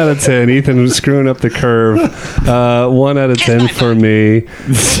 10 out of 10. Ethan was screwing up the curve. 1 out of 10 for me.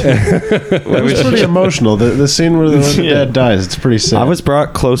 It was pretty emotional. The scene where the dad dies, it's pretty sad. I was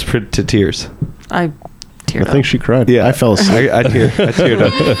brought close to tears. I teared I think up. she cried. Yeah, I fell asleep. I teared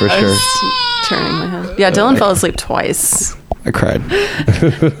up for I sure. was turning my head. Yeah, Dylan fell asleep twice. I cried.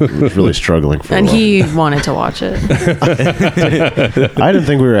 I was really struggling for And a while. he wanted to watch it. I didn't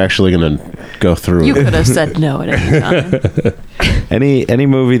think we were actually going to go through You it. could have said no at any time. Any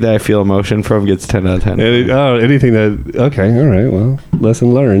movie that I feel emotion from gets 10 out of 10. Anything that. Okay, all right. Well,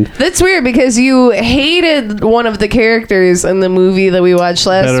 lesson learned. That's weird because you hated one of the characters in the movie that we watched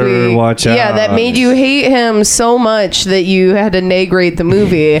last Better week. watch Yeah, out. that made you hate him so much that you had to negrate the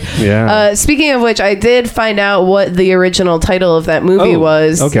movie. Yeah. Speaking of which, I did find out what the original title of that movie Oh,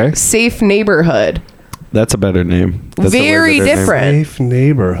 was. okay. Safe Neighborhood. That's a better name. That's a way Very better name. different. Safe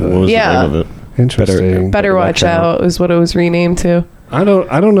Neighborhood. What was Yeah. the name of it? Interesting. Better Watch Out is what it was renamed to. I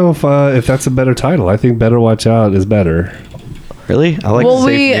don't know if that's a better title. I think Better Watch Out is better. Really? I like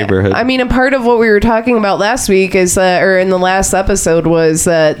Safe Neighborhood. I mean, a part of what we were talking about last week is that, or in the last episode, was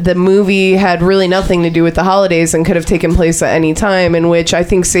that the movie had really nothing to do with the holidays and could have taken place at any time, in which I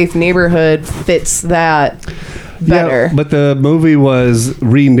think Safe Neighborhood fits that. better. Yeah, but the movie was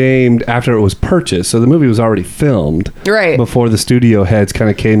renamed after it was purchased, so the movie was already filmed Right. before the studio heads kind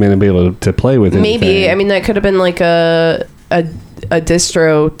of came in and be able to play with it. Maybe. I mean, that could have been like a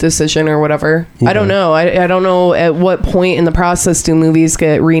distro decision or whatever. I don't know. I don't know at what point in the process do movies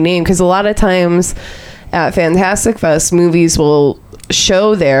get renamed, because a lot of times at Fantastic Fest, movies will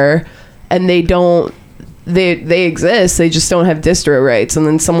show there and they exist, they just don't have distro rights, and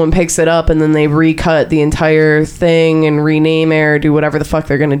then someone picks it up and then they recut the entire thing and rename it or do whatever the fuck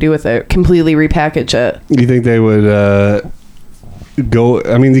they're gonna do with it, completely repackage it. You think they would go?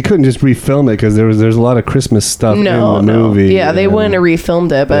 I mean, they couldn't just refilm it because there's a lot of Christmas stuff in the movie. Yeah, they wouldn't have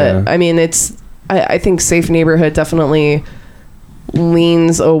refilmed it, but Yeah. I mean, I think Safe Neighborhood definitely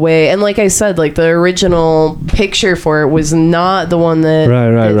leans away, and like I said, like the original picture for it was not the one that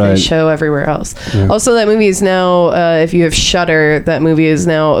they show everywhere else. Also, that movie is now if you have Shudder, that movie is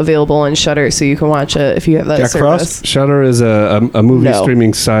now available on Shudder, so you can watch it if you have that Jack service. Frost? Shudder is a movie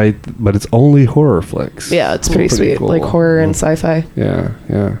streaming site, but it's only horror flicks. Yeah, it's pretty sweet, cool. like horror and sci-fi.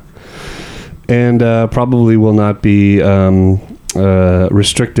 Yeah, and probably will not be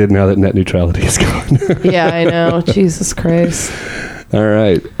restricted now that net neutrality is gone. Yeah, I know. Jesus Christ. All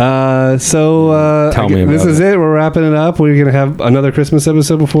right. So Tell me this about is it. We're wrapping it up. We're going to have another Christmas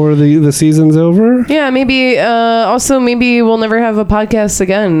episode before the season's over. Yeah, maybe. Also, maybe we'll never have a podcast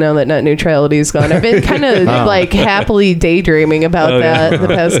again now that net neutrality is gone. I've been kind of like happily daydreaming about that the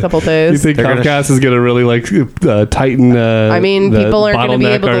past couple days. You think Comcast is going to really like tighten? I mean, people aren't going to be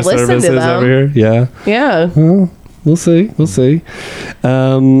able to listen to them. Over here? Yeah. Yeah. Well, we'll see. We'll see.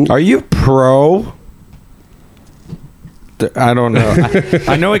 Are you pro? I don't know.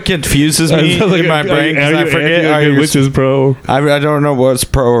 I know it confuses me in my brain because I forget which is pro. I don't know what's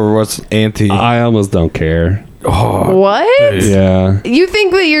pro or what's anti. I almost don't care. What? Yeah. You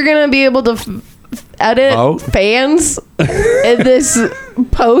think that you're going to be able to edit fans in this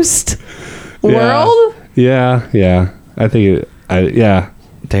post world? Yeah. I think yeah.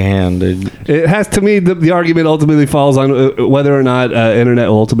 Damn, dude. It has, to me, the argument ultimately falls on whether or not internet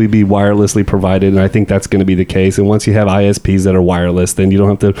will ultimately be wirelessly provided, and I think that's going to be the case. And once you have ISPs that are wireless, then you don't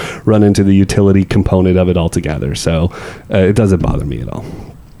have to run into the utility component of it altogether. So it doesn't bother me at all.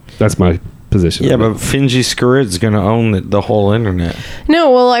 That's my position. Yeah, but Finji Squid's going to own the whole internet.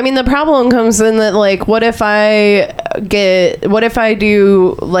 No, well, I mean, the problem comes in that, like, what if I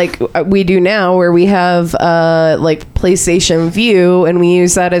do like we do now, where we have like PlayStation View and we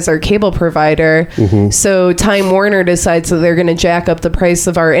use that as our cable provider. So Time Warner decides that they're going to jack up the price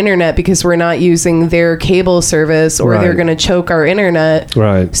of our internet because we're not using their cable service, or they're going to choke our internet,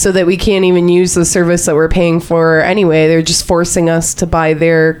 so that we can't even use the service that we're paying for anyway. They're just forcing us to buy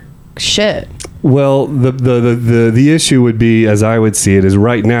their shit. Well, the issue would be, as I would see it, is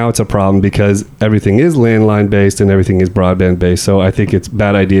right now it's a problem because everything is landline based and everything is broadband based. So I think it's a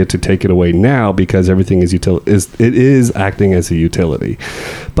bad idea to take it away now because everything is acting as a utility.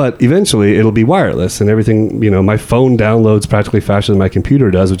 But eventually it'll be wireless and everything. My phone downloads practically faster than my computer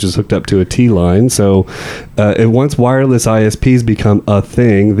does, which is hooked up to a T line. So once wireless ISPs become a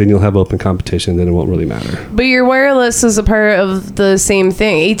thing, then you'll have open competition. Then it won't really matter. But your wireless is a part of the same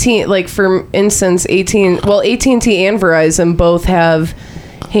thing. For instance, AT&T and Verizon both have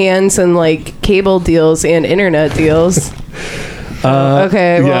hands and like cable deals and internet deals.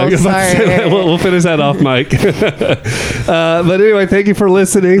 Okay, well, sorry. We'll finish that off, Mike. But anyway, thank you for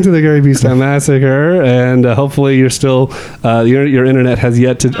listening to the Gary Beestown Massacre, and hopefully you're still your internet has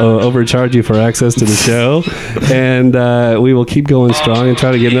yet to overcharge you for access to the show, and we will keep going strong and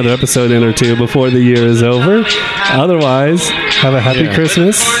try to get another episode in or two before the year is over. Otherwise, have a happy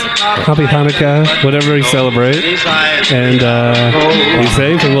Christmas, happy Hanukkah, whatever you celebrate, and be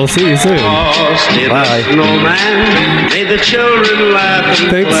safe, and we'll see you soon. Bye.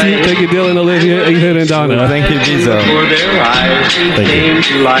 Thank you, Dylan, Olivia, Ethan, and Donna. Thank you, Beezo.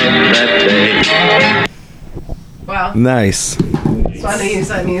 Wow. Nice. It's fun to use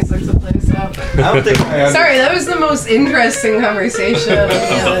that music to play stuff. I don't think Sorry, that was the most interesting conversation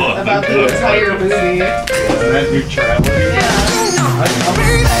about the entire movie. Net neutrality. Yeah.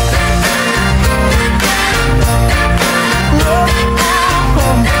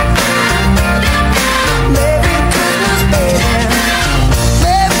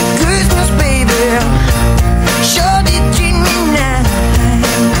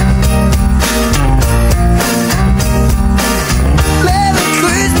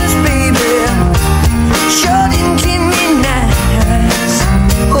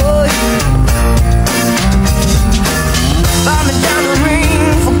 Buy me diamond ring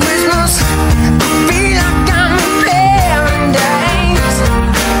for Christmas.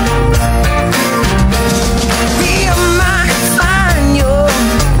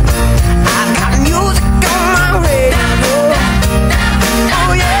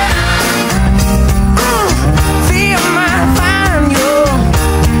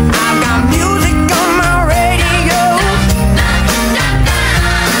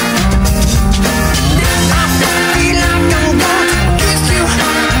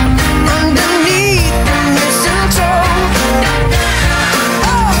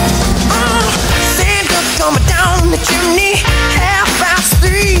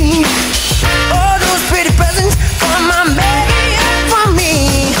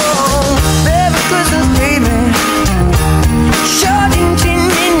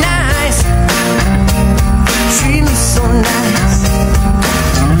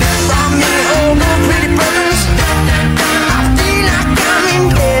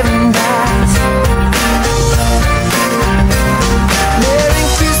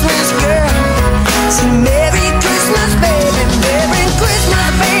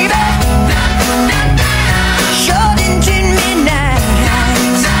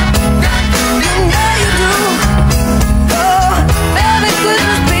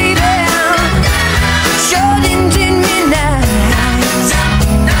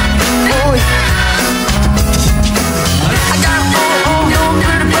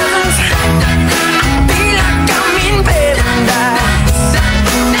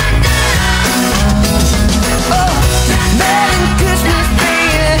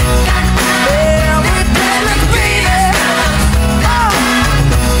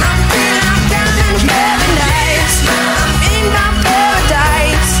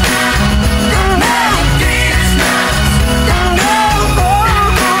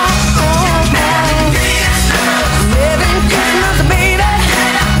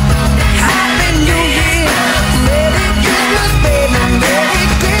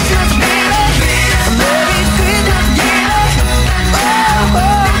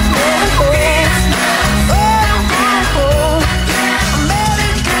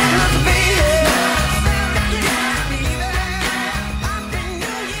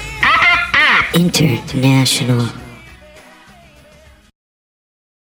 International.